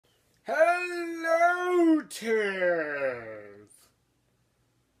Hello, Tiff!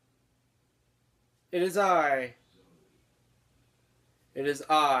 It is I,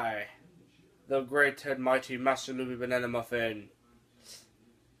 the great and mighty Master Luby Banana Muffin.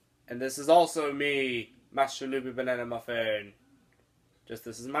 And this is also me, Master Luby Banana Muffin. Just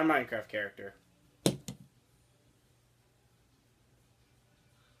this is my Minecraft character.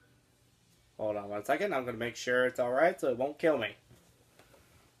 Hold on 1 second, I'm gonna make sure it's alright so it won't kill me.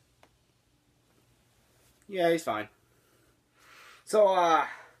 Yeah, he's fine. So,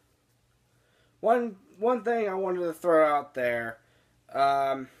 one thing I wanted to throw out there.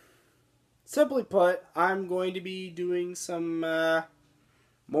 Simply put, I'm going to be doing some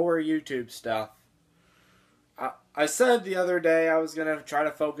more YouTube stuff. I said the other day I was going to try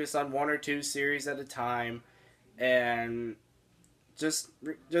to focus on 1 or 2 series at a time. And just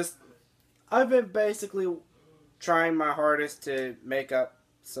I've been basically trying my hardest to make up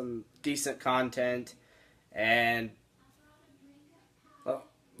some decent content. And,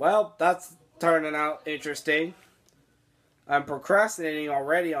 well, that's turning out interesting. I'm procrastinating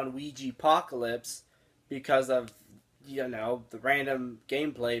already on Weegeepocalypse because of, you know, the random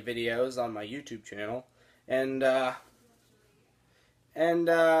gameplay videos on my YouTube channel. And the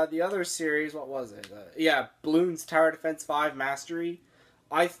other series, what was it? Yeah, Bloons Tower Defense 5 Mastery.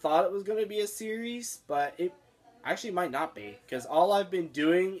 I thought it was going to be a series, but it actually might not be, because all I've been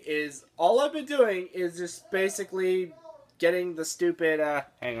doing is just basically getting the stupid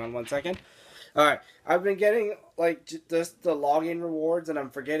hang on 1 second. Alright, I've been getting like just the login rewards, and I'm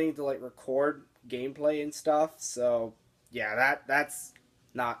forgetting to like record gameplay and stuff. So yeah, that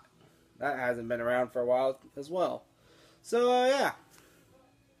hasn't been around for a while as well. So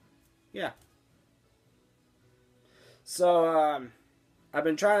yeah. So I've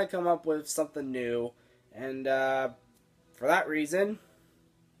been trying to come up with something new. And for that reason,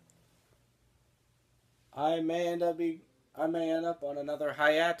 I may end up on another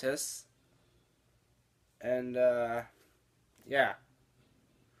hiatus. And yeah.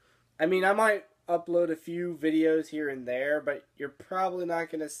 I mean, I might upload a few videos here and there, but you're probably not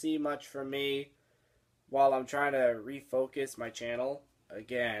going to see much from me while I'm trying to refocus my channel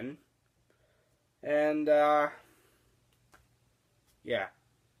again. And yeah.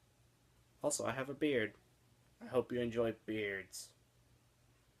 Also, I have a beard. I hope you enjoy beards.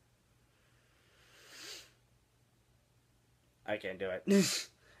 I can't do it.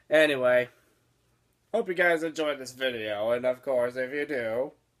 Anyway, hope you guys enjoyed this video, and of course, if you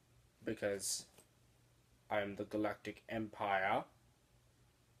do, because I'm the Galactic Empire,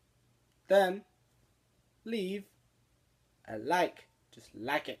 then leave a like. Just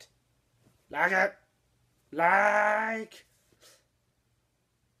like it. Like it! Like!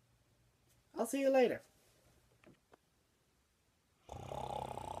 I'll see you later.